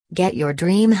Get your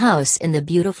dream house in the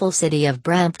beautiful city of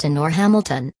Brampton or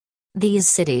Hamilton. These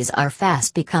cities are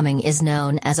fast becoming is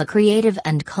known as a creative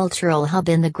and cultural hub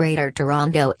in the Greater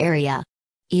Toronto Area.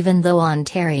 Even though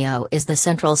Ontario is the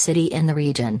central city in the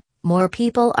region, more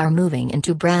people are moving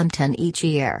into Brampton each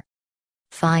year.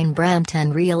 Find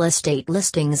Brampton real estate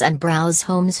listings and browse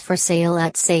homes for sale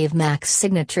at Save Max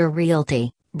Signature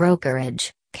Realty,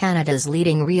 Brokerage, Canada's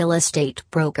leading real estate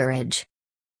brokerage.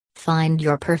 Find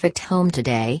your perfect home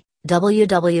today,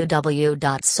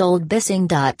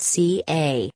 www.soldbissing.ca.